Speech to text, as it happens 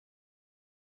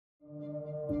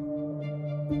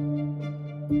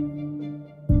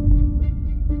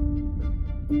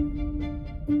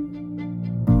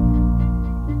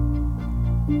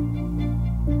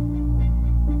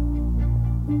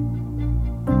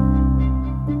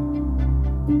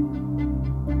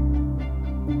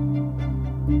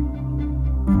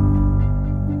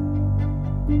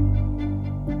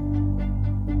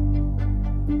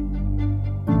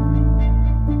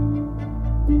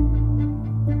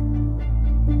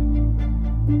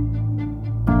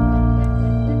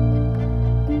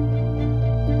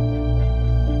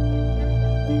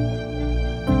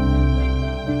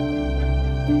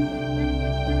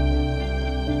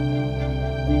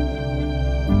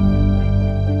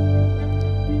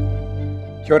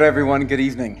Kia ora, everyone. Good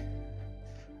evening.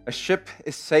 A ship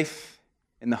is safe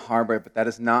in the harbor, but that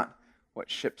is not what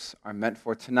ships are meant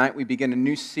for. Tonight we begin a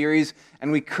new series,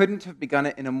 and we couldn't have begun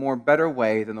it in a more better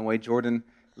way than the way Jordan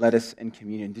led us in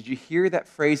communion. Did you hear that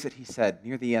phrase that he said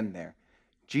near the end there?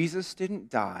 Jesus didn't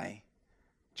die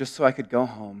just so I could go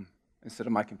home and sit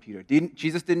on my computer.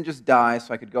 Jesus didn't just die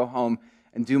so I could go home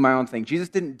and do my own thing. Jesus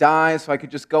didn't die so I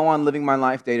could just go on living my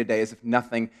life day to day as if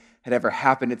nothing had ever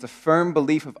happened. It's a firm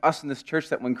belief of us in this church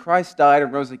that when Christ died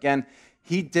and rose again,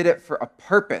 he did it for a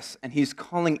purpose, and he's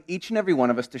calling each and every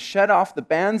one of us to shed off the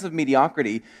bands of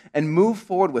mediocrity and move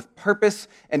forward with purpose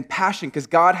and passion, because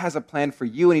God has a plan for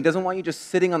you, and he doesn't want you just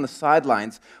sitting on the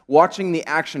sidelines watching the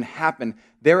action happen.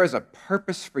 There is a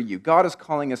purpose for you. God is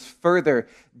calling us further,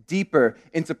 deeper,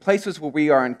 into places where we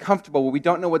are uncomfortable, where we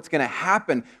don't know what's going to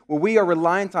happen, where we are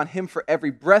reliant on him for every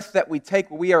breath that we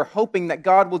take, where we are hoping that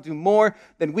God will do more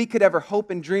than we could ever hope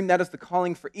and dream. That is the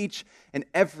calling for each and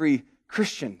every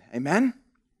Christian. Amen?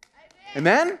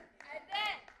 Amen? Amen?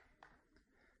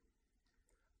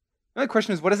 The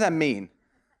question is, what does that mean?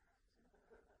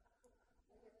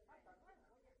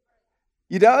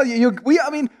 You know,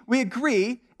 we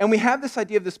agree, and we have this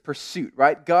idea of this pursuit,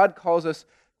 right? God calls us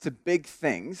to big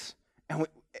things, and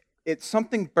it's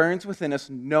something burns within us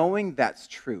knowing that's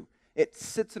true. It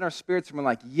sits in our spirits, and we're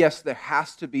like, yes, there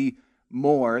has to be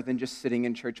more than just sitting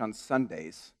in church on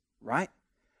Sundays, right?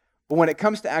 But when it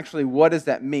comes to actually what does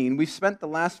that mean, we've spent the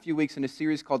last few weeks in a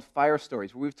series called Fire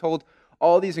Stories, where we've told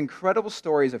all these incredible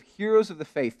stories of heroes of the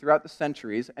faith throughout the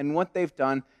centuries and what they've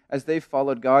done as they've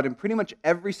followed God. And pretty much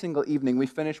every single evening, we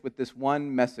finish with this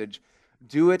one message: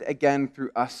 do it again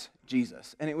through us,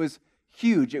 Jesus. And it was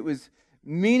huge. It was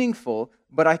meaningful,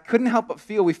 but I couldn't help but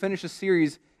feel we finished a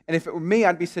series, and if it were me,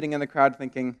 I'd be sitting in the crowd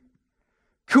thinking,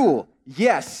 cool,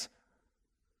 yes,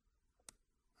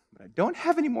 but I don't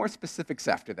have any more specifics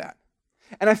after that.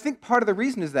 And I think part of the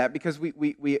reason is that because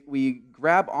we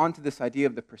grab onto this idea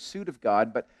of the pursuit of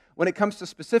God, but when it comes to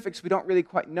specifics, we don't really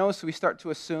quite know, so we start to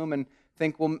assume and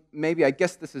think, well, maybe I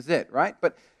guess this is it, right?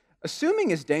 But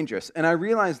assuming is dangerous, and I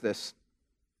realized this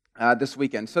this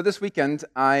weekend. So this weekend,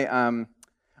 I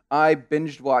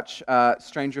binged watch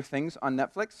Stranger Things on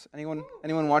Netflix.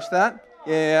 Anyone watch that?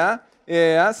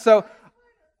 Yeah. So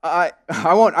I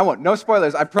won't. No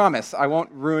spoilers, I promise. I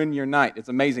won't ruin your night. It's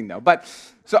amazing, though. But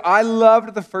so I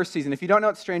loved the first season. If you don't know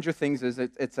what Stranger Things is,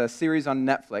 it's a series on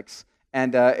Netflix,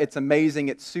 and it's amazing.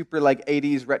 It's super like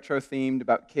 80s retro themed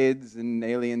about kids and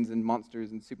aliens and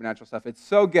monsters and supernatural stuff. It's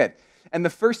so good. And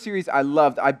the first series I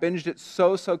loved. I binged it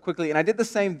so quickly, and I did the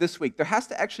same this week. There has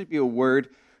to actually be a word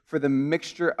for the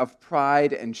mixture of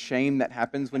pride and shame that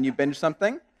happens when you binge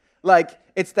something. Like,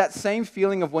 it's that same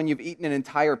feeling of when you've eaten an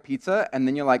entire pizza and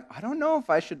then you're like, I don't know if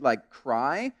I should like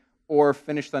cry or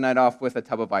finish the night off with a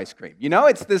tub of ice cream. You know,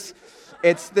 it's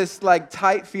this like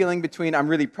tight feeling between I'm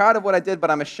really proud of what I did, but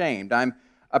I'm ashamed. I'm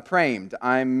ashamed.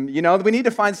 We need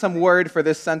to find some word for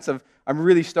this sense of I'm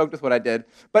really stoked with what I did.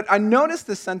 But I noticed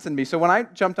this sense in me. So when I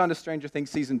jumped onto Stranger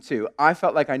Things Season 2, I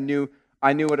felt like I knew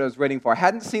what I was waiting for. I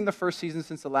hadn't seen the first season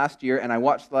since the last year, and I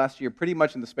watched the last year pretty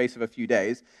much in the space of a few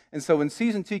days. And so when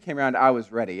Season 2 came around, I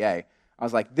was ready, I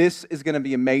was like, this is going to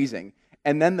be amazing.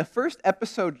 And then the first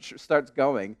episode starts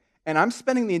going, and I'm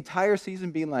spending the entire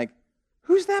season being like,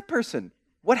 who's that person?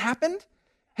 What happened?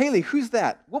 Haley, who's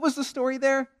that? What was the story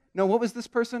there? No, what was this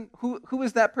person? Who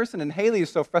is that person? And Haley is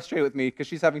so frustrated with me because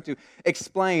she's having to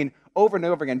explain over and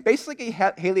over again. Basically,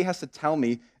 Haley has to tell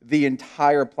me the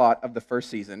entire plot of the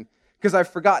first season, because I've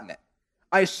forgotten it.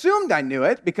 I assumed I knew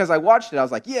it because I watched it. I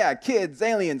was like, yeah, kids,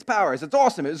 aliens, powers, it's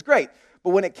awesome, it was great.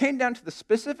 But when it came down to the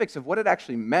specifics of what it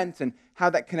actually meant and how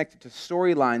that connected to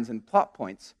storylines and plot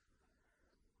points,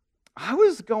 I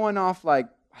was going off like,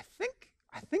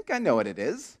 I think I know what it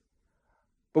is.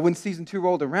 But when Season 2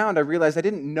 rolled around, I realized I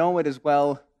didn't know it as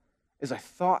well as I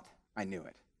thought I knew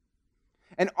it.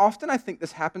 And often I think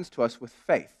this happens to us with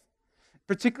faith,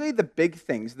 particularly the big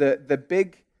things, the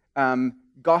big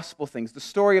gospel things, the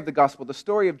story of the gospel, the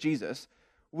story of Jesus.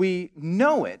 We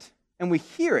know it and we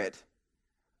hear it,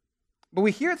 but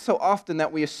we hear it so often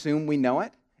that we assume we know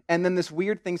it. And then this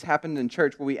weird things happen in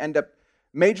church where we end up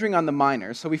majoring on the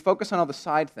minors. So we focus on all the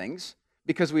side things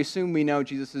because we assume we know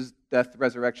Jesus' death,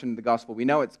 resurrection, the gospel. We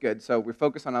know it's good, so we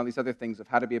focus on all these other things of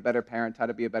how to be a better parent, how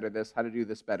to be a better this, how to do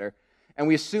this better. And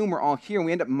we assume we're all here, and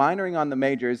we end up minoring on the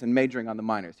majors and majoring on the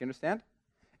minors. Do you understand?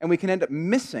 And we can end up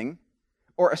missing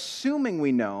or assuming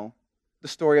we know the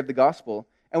story of the gospel,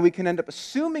 and we can end up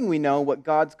assuming we know what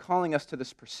God's calling us to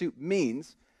this pursuit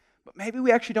means, but maybe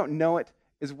we actually don't know it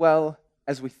as well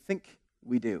as we think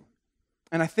we do.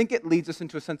 And I think it leads us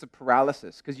into a sense of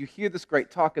paralysis, because you hear this great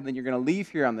talk, and then you're going to leave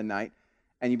here on the night,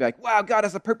 And you'd be like, wow, God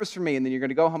has a purpose for me. And then you're going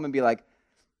to go home and be like,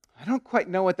 I don't quite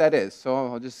know what that is, so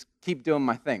I'll just keep doing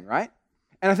my thing, right?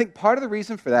 And I think part of the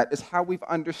reason for that is how we've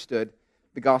understood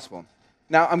the gospel.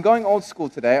 Now, I'm going old school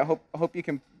today. I hope you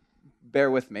can bear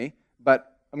with me,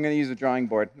 but I'm going to use a drawing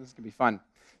board. This is going to be fun.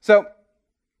 So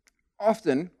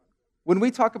often, when we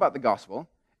talk about the gospel,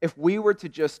 if we were to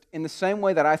just, in the same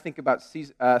way that I think about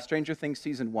Stranger Things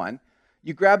Season 1,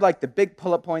 you grab like the big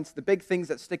bullet points, the big things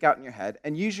that stick out in your head,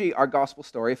 and usually our gospel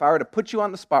story, if I were to put you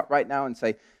on the spot right now and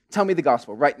say, tell me the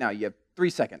gospel right now, you have 3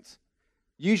 seconds.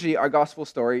 Usually our gospel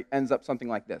story ends up something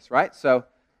like this, right? So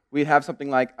we'd have something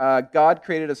like, God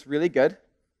created us really good,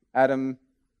 Adam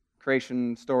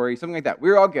creation story, something like that. We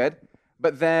were all good,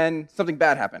 but then something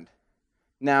bad happened.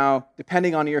 Now,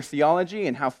 depending on your theology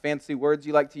and how fancy words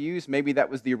you like to use, maybe that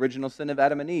was the original sin of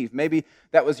Adam and Eve. Maybe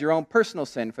that was your own personal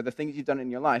sin for the things you've done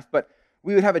in your life. But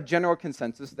we would have a general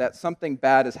consensus that something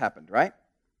bad has happened, right?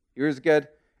 Yours is good,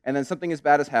 and then something as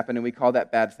bad has happened, and we call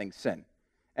that bad thing sin.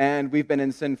 And we've been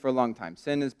in sin for a long time.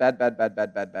 Sin is bad, bad, bad,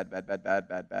 bad, bad, bad, bad, bad, bad,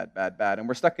 bad, bad, bad, bad. And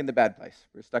we're stuck in the bad place.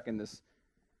 We're stuck in this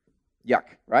yuck,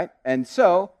 right? And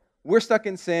so we're stuck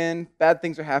in sin, bad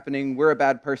things are happening, we're a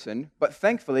bad person, but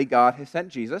thankfully God has sent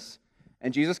Jesus,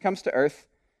 and Jesus comes to earth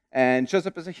and shows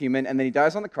up as a human, and then he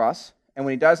dies on the cross, and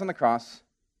when he dies on the cross,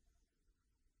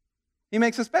 he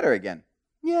makes us better again.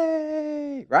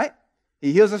 Yay! Right?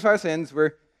 He heals us of our sins.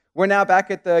 We're now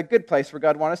back at the good place where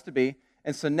God wants us to be,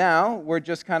 and so now we're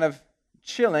just kind of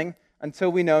chilling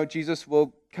until we know Jesus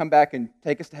will come back and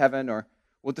take us to heaven, or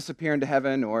we'll disappear into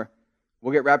heaven, or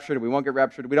we'll get raptured, or we won't get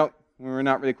raptured. We're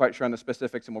not really quite sure on the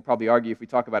specifics, and we'll probably argue if we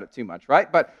talk about it too much,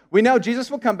 right? But we know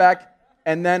Jesus will come back,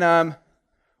 and then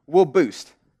we'll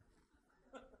boost.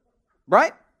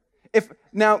 Right?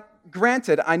 Now,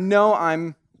 granted, I know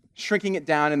I'm shrinking it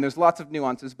down, and there's lots of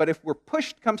nuances, but if we're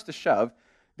pushed comes to shove,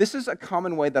 this is a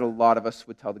common way that a lot of us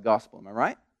would tell the gospel, am I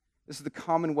right? This is the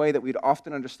common way that we'd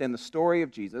often understand the story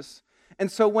of Jesus. And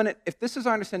so if this is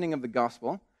our understanding of the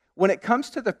gospel, when it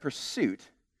comes to the pursuit,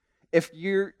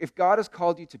 if God has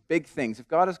called you to big things, if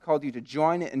God has called you to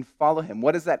join and follow him,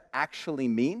 what does that actually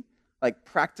mean? Like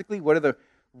practically, what are the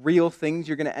real things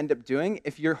you're going to end up doing?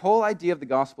 If your whole idea of the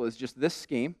gospel is just this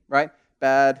scheme, right?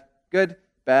 Bad, good,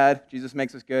 bad, Jesus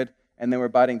makes us good, and then we're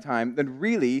biding time, then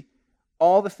really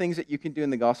all the things that you can do in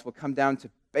the gospel come down to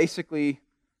basically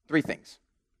 3 things.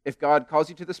 If God calls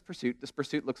you to this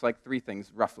pursuit looks like 3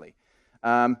 things roughly.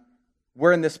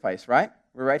 We're in this place, right?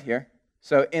 We're right here.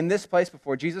 So in this place,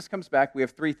 before Jesus comes back, we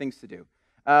have 3 things to do.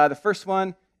 The first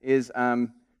one is you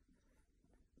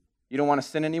don't want to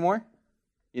sin anymore.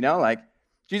 You know, like,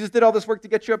 Jesus did all this work to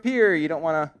get you up here. You don't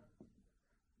want to,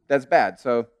 that's bad.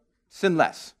 So sin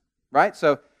less, right?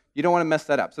 So you don't want to mess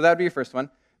that up. So that would be your first one.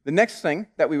 The next thing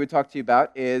that we would talk to you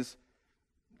about is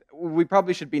we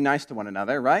probably should be nice to one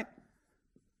another, right?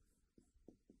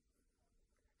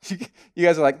 You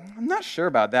guys are like, I'm not sure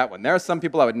about that one. There are some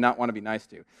people I would not want to be nice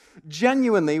to.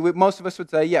 Genuinely, most of us would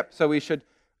say, yep, so we should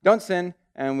don't sin,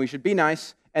 and we should be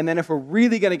nice, and then if we're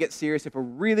really going to get serious, if we're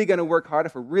really going to work hard,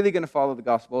 if we're really going to follow the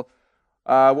gospel,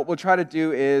 what we'll try to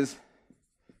do is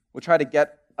we'll try to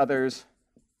get others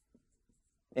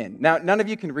in. Now, none of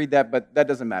you can read that, but that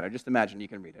doesn't matter. Just imagine you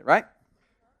can read it, right?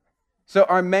 So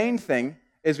our main thing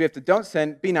is we have to don't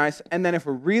sin, be nice, and then if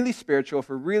we're really spiritual, if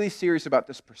we're really serious about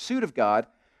this pursuit of God,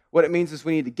 what it means is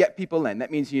we need to get people in.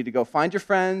 That means you need to go find your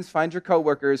friends, find your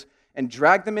coworkers, and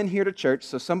drag them in here to church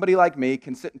so somebody like me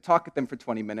can sit and talk at them for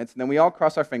 20 minutes, and then we all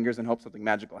cross our fingers and hope something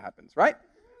magical happens, right?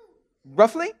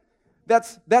 Roughly,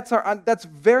 that's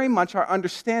very much our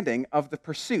understanding of the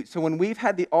pursuit. So when we've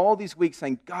had all these weeks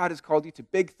saying, God has called you to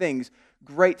big things,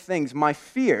 great things, my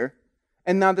fear,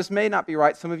 and now this may not be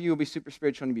right, some of you will be super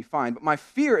spiritual and be fine, but my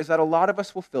fear is that a lot of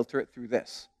us will filter it through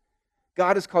this.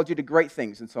 God has called you to great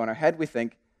things, and so in our head we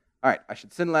think, all right, I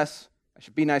should sin less, I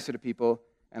should be nicer to people,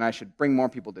 and I should bring more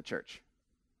people to church.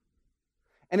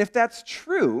 And if that's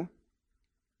true,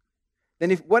 then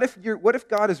what if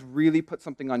God has really put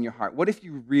something on your heart? What if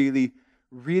you really,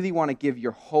 really want to give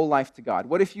your whole life to God?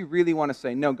 What if you really want to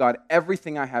say, no, God,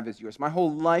 everything I have is yours. My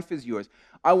whole life is yours.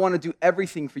 I want to do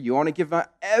everything for you. I want to give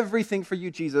everything for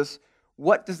you, Jesus.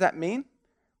 What does that mean?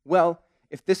 Well,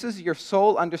 if this is your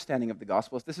sole understanding of the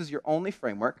gospel, if this is your only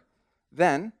framework,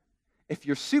 then if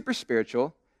you're super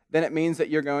spiritual, then it means that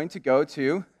you're going to go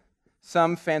to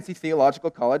some fancy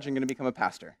theological college and going to become a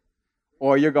pastor.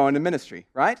 Or you're going to ministry,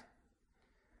 right?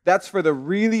 That's for the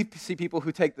really people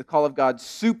who take the call of God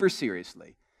super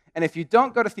seriously. And if you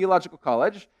don't go to theological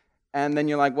college, and then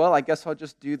you're like, well, I guess I'll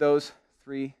just do those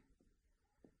 3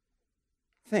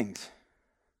 things.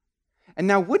 And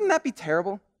now, wouldn't that be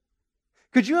terrible?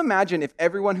 Could you imagine if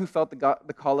everyone who felt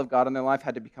the call of God in their life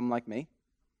had to become like me?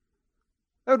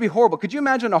 That would be horrible. Could you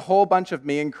imagine a whole bunch of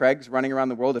me and Craig's running around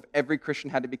the world if every Christian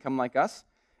had to become like us?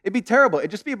 It'd be terrible.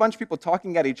 It'd just be a bunch of people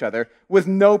talking at each other with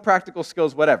no practical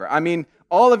skills whatever. I mean,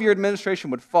 all of your administration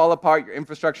would fall apart, your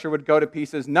infrastructure would go to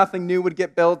pieces, nothing new would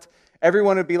get built.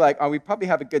 Everyone would be like, oh, we'd probably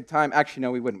have a good time. Actually,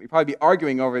 no, we wouldn't. We'd probably be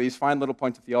arguing over these fine little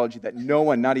points of theology that no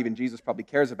one, not even Jesus, probably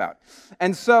cares about.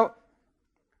 And so,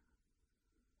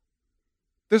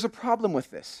 there's a problem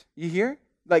with this. You hear?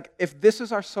 Like, if this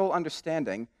is our sole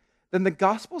understanding, then the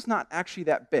gospel's not actually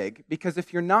that big, because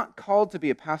if you're not called to be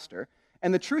a pastor,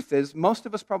 and the truth is, most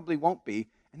of us probably won't be,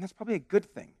 and that's probably a good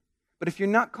thing. But if you're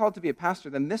not called to be a pastor,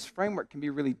 then this framework can be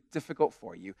really difficult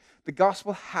for you. The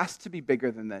gospel has to be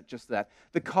bigger than that, just that.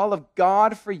 The call of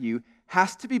God for you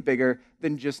has to be bigger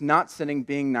than just not sinning,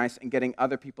 being nice, and getting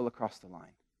other people across the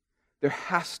line. There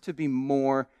has to be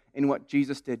more in what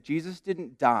Jesus did. Jesus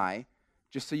didn't die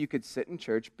just so you could sit in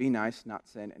church, be nice, not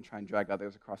sin, and try and drag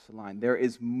others across the line. There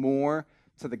is more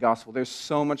to the gospel. There's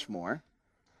so much more.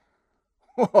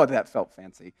 Oh, that felt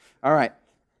fancy. All right.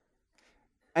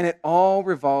 And it all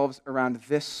revolves around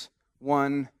this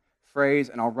one phrase,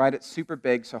 and I'll write it super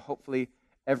big so hopefully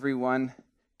everyone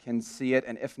can see it,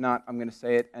 and if not, I'm going to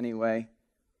say it anyway.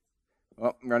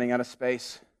 Well, I'm running out of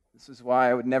space. This is why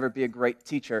I would never be a great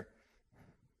teacher.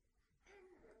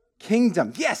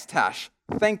 Kingdom. Yes, Tash.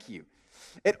 Thank you.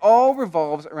 It all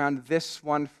revolves around this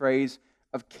one phrase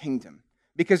of kingdom.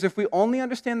 Because if we only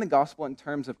understand the gospel in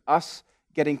terms of us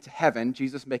getting to heaven,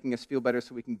 Jesus making us feel better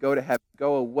so we can go to heaven,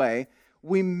 go away,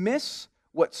 we miss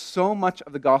what so much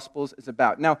of the Gospels is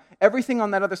about. Now, everything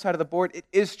on that other side of the board, it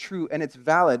is true and it's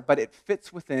valid, but it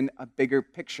fits within a bigger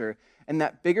picture. And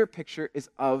that bigger picture is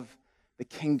of the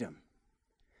kingdom.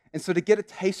 And so to get a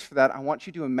taste for that, I want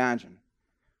you to imagine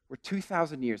we're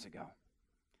 2,000 years ago,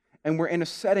 and we're in a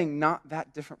setting not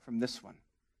that different from this one,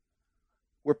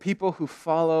 where people who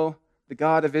follow the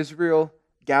God of Israel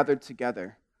gathered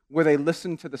together, where they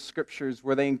listened to the scriptures,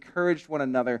 where they encouraged one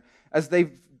another as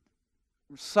they've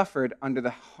suffered under the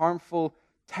harmful,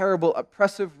 terrible,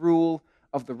 oppressive rule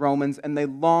of the Romans, and they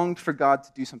longed for God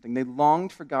to do something. They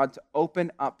longed for God to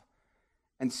open up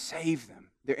and save them.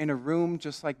 They're in a room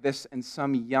just like this, and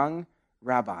some young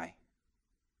rabbi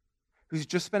who's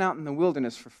just been out in the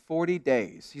wilderness for 40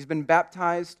 days. He's been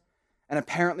baptized, and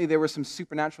apparently there were some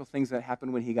supernatural things that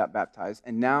happened when he got baptized,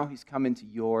 and now he's come into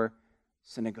your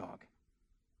synagogue.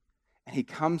 And he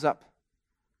comes up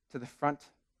to the front.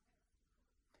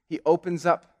 He opens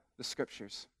up the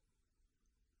scriptures.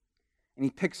 And he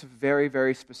picks a very,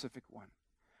 very specific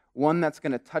one that's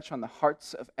going to touch on the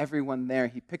hearts of everyone there.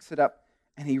 He picks it up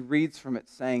and he reads from it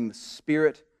saying, "The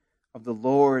Spirit of the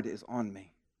Lord is on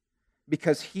me,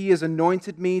 because he has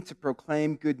anointed me to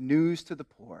proclaim good news to the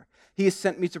poor. He has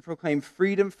sent me to proclaim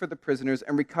freedom for the prisoners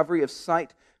and recovery of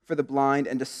sight for the blind,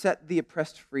 and to set the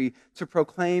oppressed free, to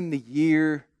proclaim the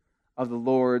year of the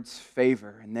Lord's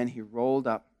favor." And then he rolled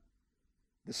up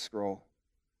the scroll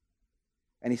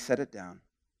and he set it down.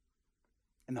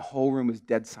 And the whole room was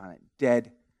dead silent.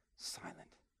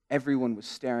 Everyone was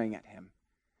staring at him.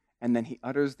 And then he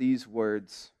utters these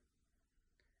words,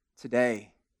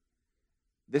 "Today,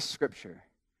 this scripture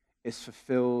is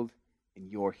fulfilled in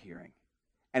your hearing."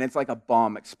 And it's like a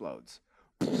bomb explodes.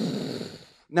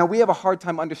 Now, we have a hard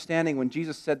time understanding when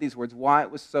Jesus said these words, why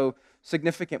it was so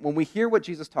significant. When we hear what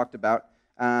Jesus talked about,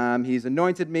 he's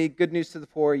anointed me, good news to the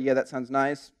poor, yeah, that sounds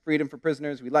nice. Freedom for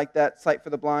prisoners, we like that. Sight for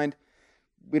the blind,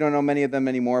 we don't know many of them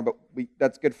anymore, but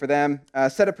that's good for them.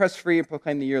 Set oppressed free and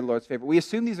proclaim the year of the Lord's favor. We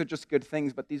assume these are just good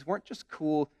things, but these weren't just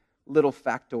cool little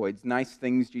factoids, nice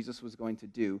things Jesus was going to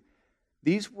do.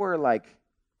 These were like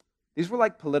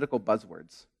political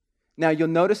buzzwords. Now, you'll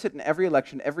notice it in every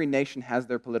election. Every nation has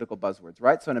their political buzzwords,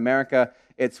 right? So in America,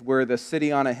 it's "we're the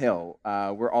city on a hill."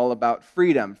 We're all about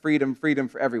freedom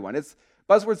for everyone. It's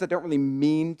buzzwords that don't really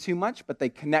mean too much, but they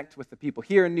connect with the people.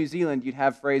 Here in New Zealand, you'd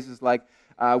have phrases like,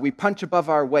 "we punch above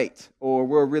our weight," or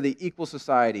 "we're a really equal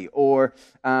society," or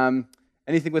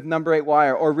anything with number 8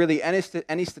 wire, or really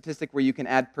any statistic where you can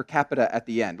add per capita at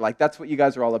the end. Like, that's what you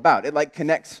guys are all about. It like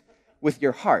connects with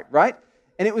your heart, right?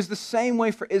 And it was the same way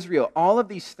for Israel. All of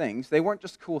these things, they weren't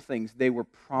just cool things, they were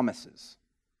promises.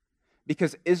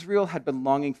 Because Israel had been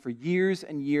longing for years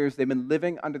and years. They've been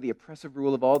living under the oppressive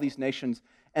rule of all these nations,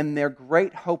 and their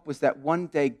great hope was that one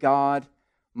day God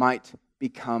might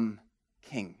become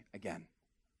king again.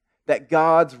 That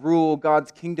God's rule,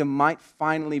 God's kingdom might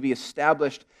finally be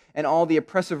established, and all the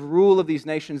oppressive rule of these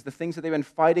nations, the things that they've been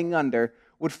fighting under,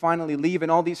 would finally leave.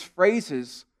 And all these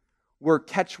phrases were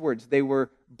catchwords. They were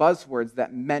buzzwords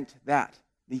that meant that.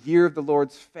 The year of the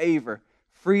Lord's favor,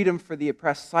 freedom for the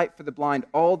oppressed, sight for the blind.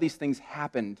 All these things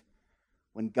happened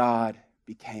when God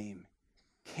became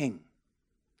king.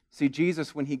 See,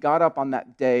 Jesus, when he got up on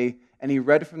that day and he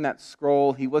read from that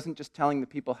scroll, he wasn't just telling the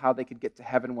people how they could get to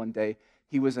heaven one day.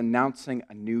 He was announcing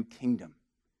a new kingdom.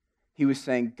 He was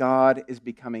saying God is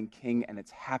becoming king and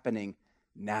it's happening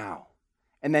now.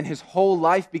 And then his whole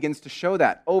life begins to show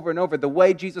that over and over. The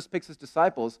way Jesus picks his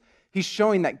disciples, he's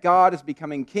showing that God is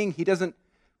becoming king.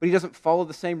 But he doesn't follow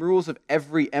the same rules of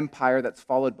every empire that's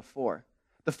followed before.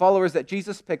 The followers that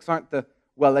Jesus picks aren't the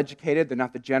well-educated. They're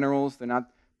not the generals. They're not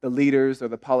the leaders or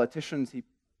the politicians. He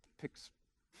picks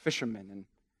fishermen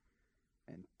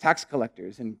and tax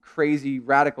collectors and crazy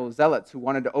radical zealots who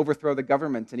wanted to overthrow the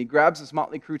government. And he grabs this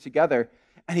motley crew together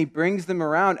and he brings them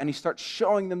around and he starts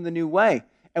showing them the new way.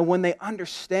 And when they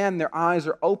understand, their eyes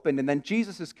are opened. And then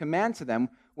Jesus' command to them,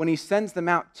 when he sends them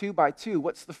out 2 by 2,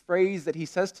 what's the phrase that he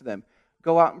says to them?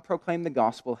 Go out and proclaim the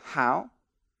gospel. How?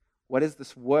 What is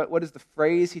this? What is the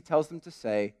phrase he tells them to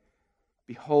say?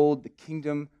 Behold, the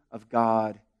kingdom of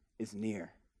God is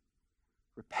near.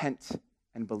 Repent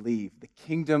and believe. The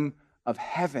kingdom of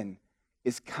heaven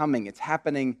is coming. It's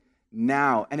happening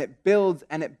now. And it builds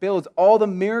and it builds. All the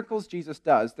miracles Jesus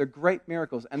does, they're great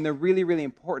miracles and they're really, really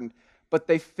important. But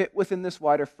they fit within this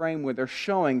wider frame where they're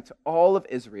showing to all of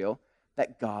Israel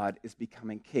that God is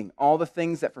becoming king. All the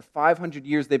things that for 500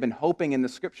 years they've been hoping in the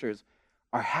scriptures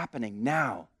are happening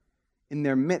now in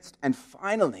their midst. And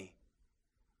finally,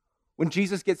 when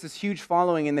Jesus gets this huge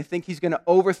following and they think he's going to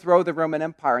overthrow the Roman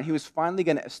Empire and he was finally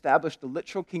going to establish the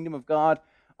literal kingdom of God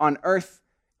on earth,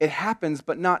 it happens,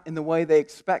 but not in the way they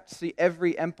expect. See,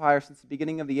 every empire since the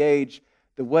beginning of the age,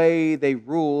 the way they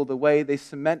rule, the way they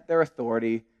cement their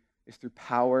authority is through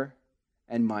power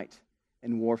and might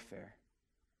and warfare.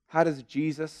 How does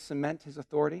Jesus cement his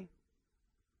authority?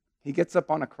 He gets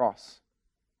up on a cross.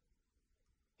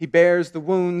 He bears the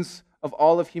wounds of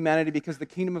all of humanity because the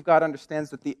kingdom of God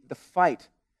understands that the fight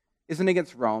isn't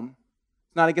against Rome.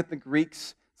 It's not against the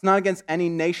Greeks. It's not against any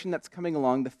nation that's coming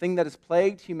along. The thing that has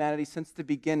plagued humanity since the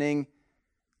beginning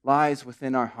lies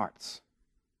within our hearts.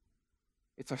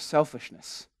 It's our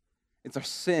selfishness. It's our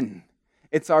sin.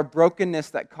 It's our brokenness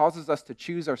that causes us to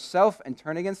choose ourselves and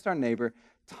turn against our neighbor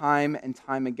time and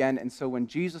time again. And so when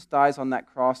Jesus dies on that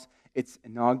cross, it's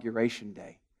Inauguration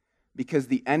Day. Because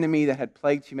the enemy that had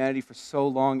plagued humanity for so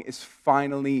long is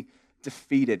finally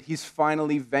defeated. He's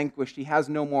finally vanquished. He has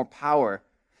no more power.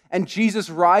 And Jesus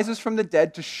rises from the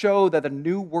dead to show that a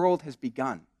new world has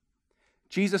begun.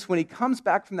 Jesus, when he comes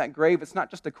back from that grave, it's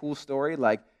not just a cool story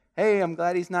like, hey, I'm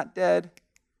glad he's not dead.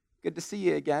 Good to see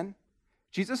you again.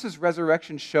 Jesus'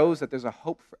 resurrection shows that there's a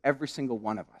hope for every single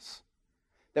one of us.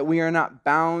 That we are not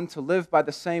bound to live by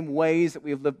the same ways that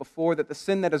we have lived before, that the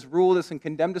sin that has ruled us and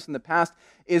condemned us in the past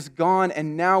is gone,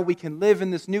 and now we can live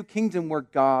in this new kingdom where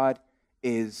God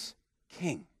is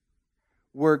king,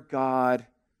 where God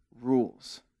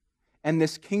rules. And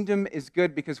this kingdom is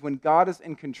good because when God is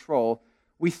in control,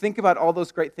 we think about all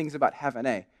those great things about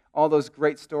heaven, all those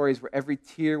great stories where every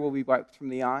tear will be wiped from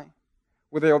the eye,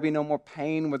 where there will be no more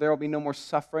pain, where there will be no more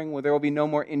suffering, where there will be no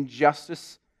more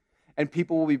injustice, and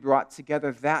people will be brought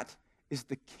together. That is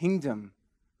the kingdom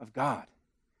of God.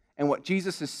 And what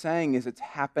Jesus is saying is it's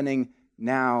happening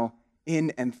now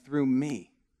in and through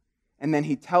me. And then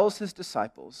he tells his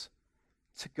disciples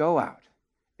to go out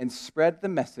and spread the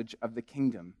message of the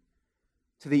kingdom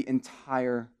to the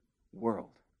entire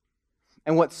world.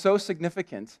 And what's so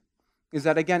significant is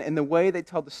that, again, in the way they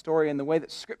tell the story and the way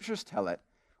that scriptures tell it,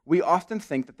 we often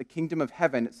think that the kingdom of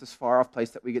heaven is this far-off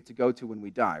place that we get to go to when we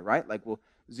die, right? Like we'll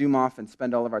zoom off and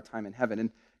spend all of our time in heaven.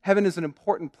 And heaven is an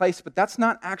important place, but that's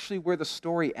not actually where the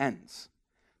story ends.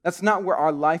 That's not where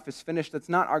our life is finished. That's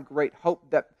not our great hope.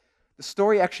 That the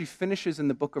story actually finishes in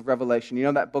the book of Revelation. You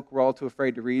know that book we're all too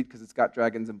afraid to read because it's got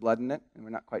dragons and blood in it, and we're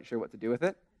not quite sure what to do with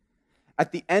it?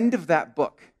 At the end of that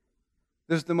book,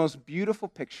 there's the most beautiful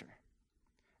picture,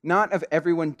 not of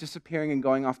everyone disappearing and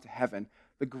going off to heaven.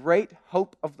 The great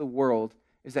hope of the world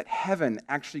is that heaven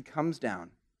actually comes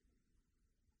down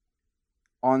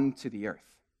onto the earth.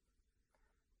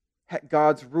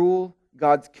 God's rule,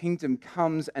 God's kingdom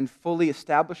comes and fully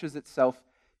establishes itself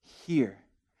here.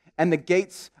 And the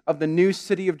gates of the new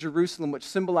city of Jerusalem, which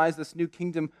symbolize this new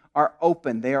kingdom, are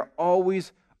open. They are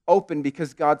always open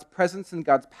because God's presence and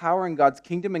God's power and God's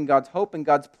kingdom and God's hope and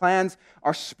God's plans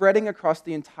are spreading across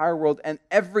the entire world, and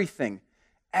everything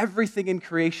in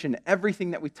creation,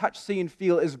 everything that we touch, see, and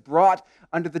feel is brought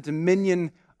under the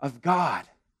dominion of God.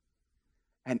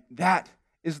 And that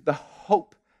is the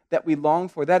hope that we long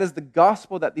for. That is the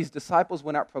gospel that these disciples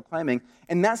went out proclaiming.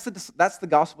 And that's the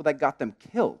gospel that got them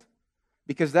killed.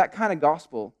 Because that kind of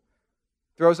gospel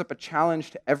throws up a challenge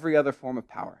to every other form of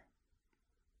power.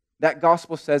 That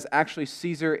gospel says, actually,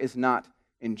 Caesar is not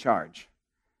in charge.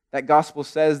 That gospel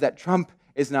says that Trump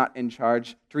is not in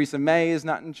charge. Theresa May is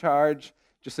not in charge.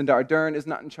 Jacinda Ardern is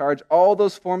not in charge. All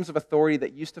those forms of authority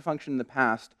that used to function in the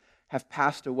past have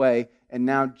passed away, and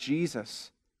now Jesus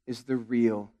is the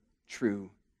real, true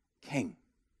King.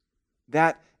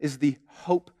 That is the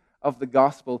hope of the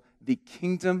gospel, the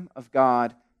kingdom of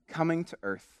God coming to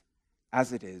earth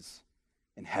as it is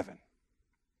in heaven.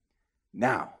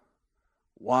 Now,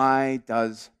 why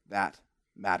does that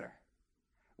matter?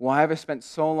 Why have I spent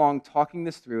so long talking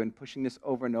this through and pushing this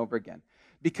over and over again?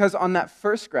 Because on that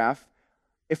first graph,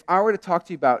 if I were to talk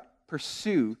to you about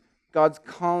pursue God's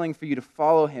calling for you to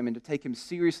follow him and to take him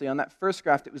seriously, on that first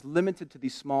graph, it was limited to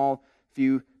these small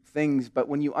few things. But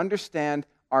when you understand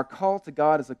our call to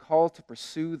God is a call to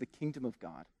pursue the kingdom of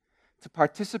God, to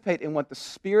participate in what the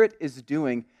Spirit is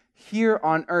doing here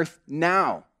on earth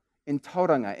now, in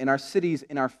Tauranga, in our cities,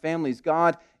 in our families.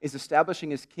 God is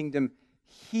establishing his kingdom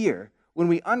here. When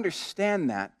we understand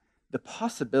that, the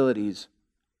possibilities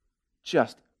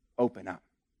just open up.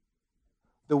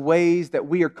 The ways that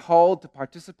we are called to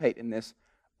participate in this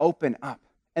open up.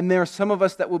 And there are some of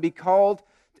us that will be called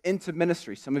into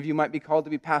ministry. Some of you might be called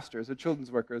to be pastors or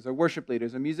children's workers or worship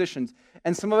leaders or musicians.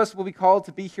 And some of us will be called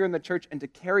to be here in the church and to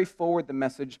carry forward the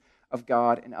message of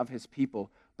God and of his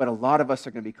people. But a lot of us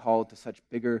are going to be called to such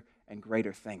bigger and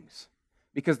greater things.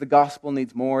 Because the gospel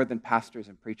needs more than pastors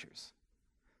and preachers.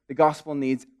 The gospel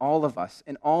needs all of us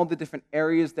in all the different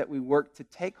areas that we work to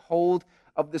take hold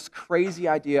of this crazy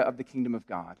idea of the kingdom of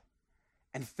God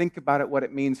and think about it, what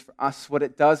it means for us. What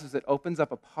it does is it opens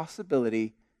up a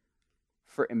possibility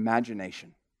for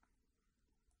imagination.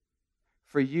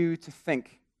 For you to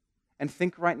think, and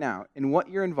think right now, in what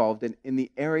you're involved in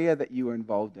the area that you are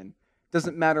involved in.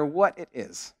 Doesn't matter what it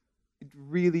is. It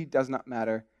really does not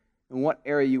matter in what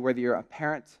area whether you're a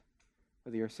parent,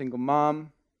 whether you're a single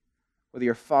mom, whether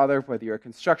you're a father, whether you're a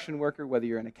construction worker, whether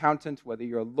you're an accountant, whether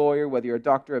you're a lawyer, whether you're a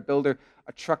doctor, a builder,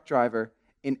 a truck driver,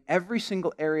 in every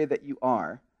single area that you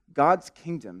are, God's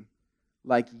kingdom,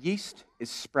 like yeast, is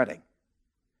spreading.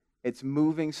 It's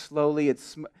moving slowly,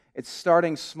 it's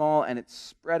starting small, and it's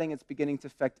spreading, it's beginning to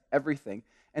affect everything.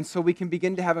 And so we can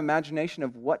begin to have imagination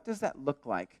of what does that look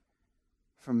like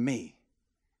for me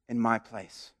in my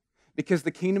place? Because the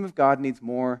kingdom of God needs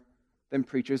more than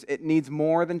preachers. It needs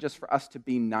more than just for us to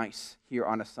be nice here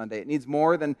on a Sunday. It needs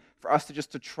more than for us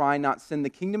to try not sin. The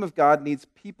kingdom of God needs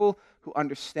people who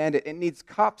understand it. It needs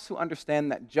cops who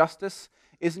understand that justice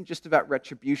isn't just about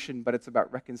retribution, but it's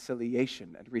about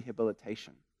reconciliation and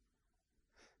rehabilitation.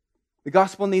 The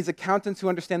gospel needs accountants who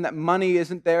understand that money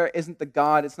isn't the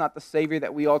God, it's not the Savior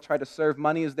that we all try to serve.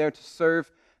 Money is there to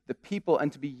serve the people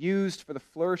and to be used for the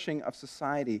flourishing of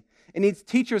society. It needs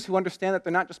teachers who understand that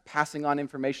they're not just passing on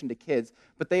information to kids,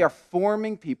 but they are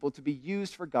forming people to be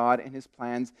used for God and his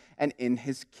plans and in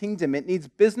his kingdom. It needs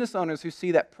business owners who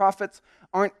see that profits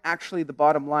aren't actually the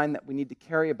bottom line that we need to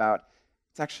carry about.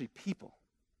 It's actually people.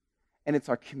 And it's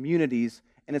our communities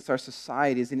and it's our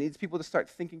societies. It needs people to start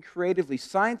thinking creatively.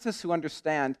 Scientists who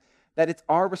understand that it's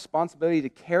our responsibility to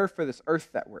care for this earth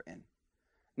that we're in.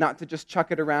 Not to just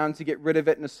chuck it around, to get rid of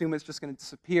it and assume it's just going to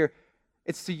disappear.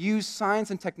 It's to use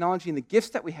science and technology and the gifts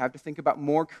that we have to think about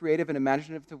more creative and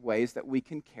imaginative ways that we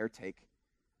can caretake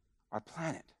our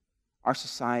planet, our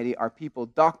society, our people.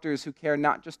 Doctors who care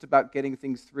not just about getting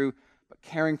things through, but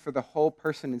caring for the whole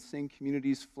person and seeing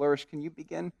communities flourish. Can you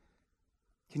begin?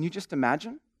 Can you just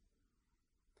imagine?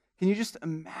 Can you just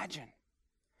imagine?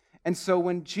 And so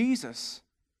when Jesus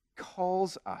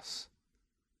calls us,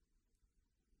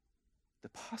 the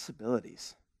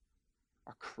possibilities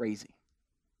are crazy.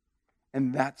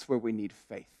 And that's where we need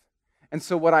faith. And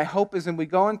so what I hope is, when we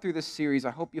go on through this series, I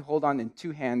hope you hold on in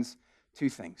two hands, two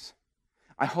things.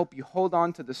 I hope you hold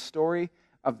on to the story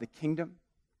of the kingdom,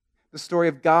 the story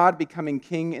of God becoming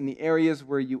king in the areas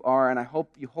where you are, and I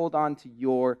hope you hold on to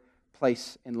your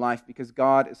place in life because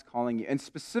God is calling you. And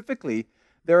specifically,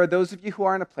 there are those of you who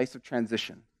are in a place of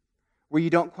transition, where you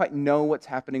don't quite know what's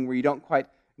happening, where you don't quite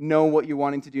know what you're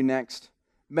wanting to do next.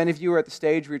 Many of you are at the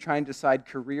stage where you're trying to decide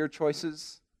career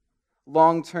choices,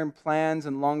 long-term plans,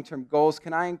 and long-term goals.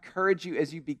 Can I encourage you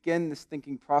as you begin this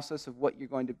thinking process of what you're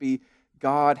going to be,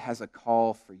 God has a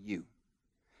call for you.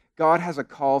 God has a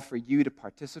call for you to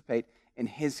participate in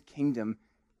his kingdom.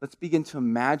 Let's begin to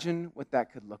imagine what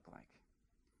that could look like.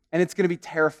 And it's going to be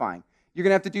terrifying. You're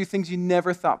going to have to do things you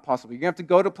never thought possible. You're going to have to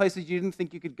go to places you didn't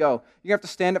think you could go. You're going to have to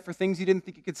stand up for things you didn't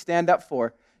think you could stand up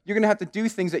for. You're going to have to do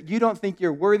things that you don't think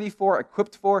you're worthy for,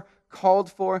 equipped for,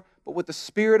 called for, but with the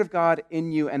Spirit of God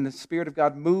in you and the Spirit of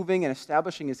God moving and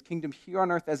establishing His kingdom here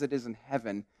on earth as it is in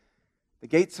heaven, the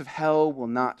gates of hell will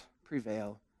not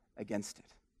prevail against it.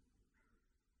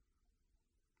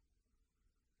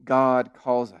 God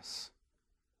calls us.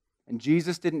 And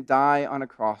Jesus didn't die on a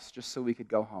cross just so we could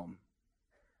go home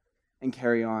and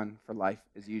carry on for life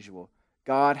as usual.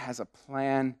 God has a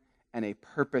plan and a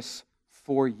purpose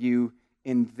for you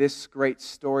in this great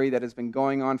story that has been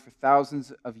going on for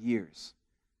thousands of years.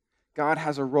 God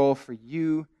has a role for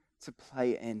you to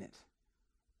play in it.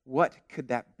 What could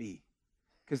that be?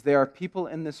 Because there are people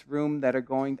in this room that are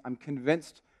going, I'm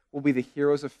convinced, will be the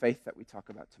heroes of faith that we talk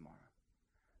about tomorrow.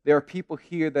 There are people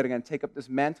here that are going to take up this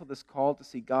mantle, this call to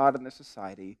see God in their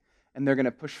society, and they're going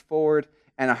to push forward.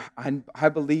 And I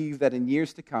believe that in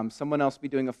years to come, someone else will be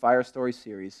doing a Fire Story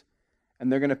series,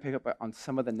 and they're going to pick up on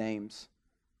some of the names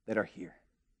that are here.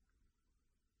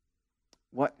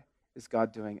 What is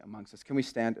God doing amongst us? Can we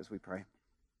stand as we pray?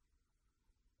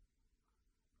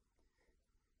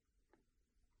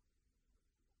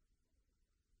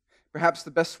 Perhaps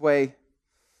the best way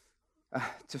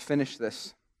to finish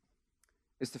this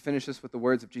is to finish this with the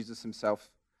words of Jesus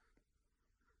himself.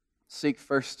 Seek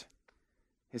first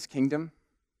His kingdom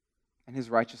and His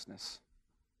righteousness,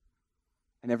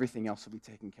 and everything else will be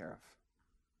taken care of.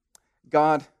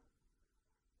 God,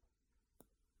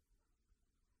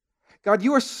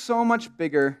 you are so much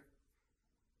bigger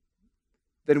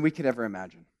than we could ever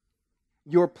imagine.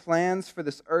 Your plans for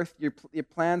this earth, your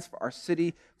plans for our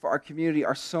city, for our community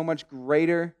are so much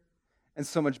greater and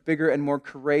so much bigger and more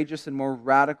courageous and more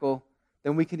radical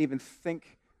than we can even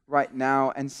think right now.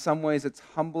 In some ways, it's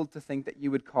humbled to think that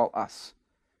you would call us.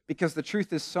 Because the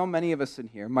truth is, so many of us in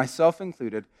here, myself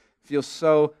included, feel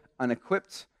so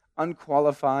unequipped,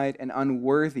 unqualified, and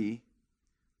unworthy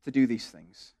to do these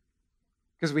things.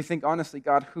 Because we think, honestly,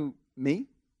 God, who, me?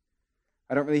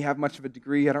 I don't really have much of a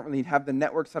degree. I don't really have the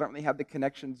networks. I don't really have the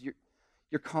connections.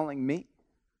 You're calling me.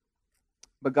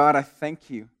 But God, I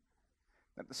thank you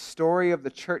that the story of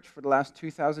the church for the last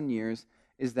 2,000 years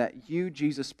is that you,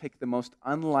 Jesus, pick the most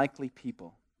unlikely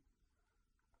people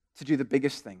to do the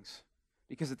biggest things.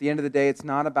 Because at the end of the day, it's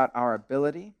not about our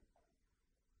ability.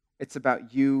 It's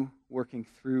about you working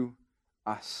through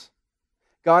us.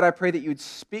 God, I pray that you would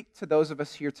speak to those of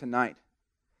us here tonight.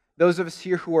 Those of us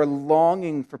here who are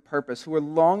longing for purpose, who are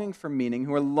longing for meaning,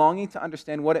 who are longing to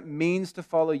understand what it means to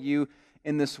follow you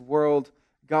in this world.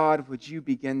 God, would you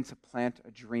begin to plant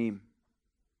a dream?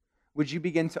 Would you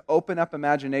begin to open up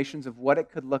imaginations of what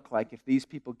it could look like if these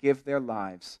people give their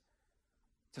lives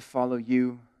to follow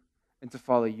you and to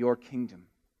follow your kingdom?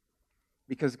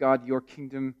 Because, God, your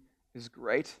kingdom is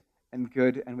great and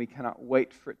good, and we cannot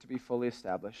wait for it to be fully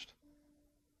established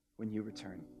when you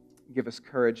return. Give us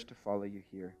courage to follow you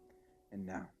here and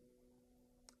now.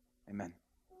 Amen.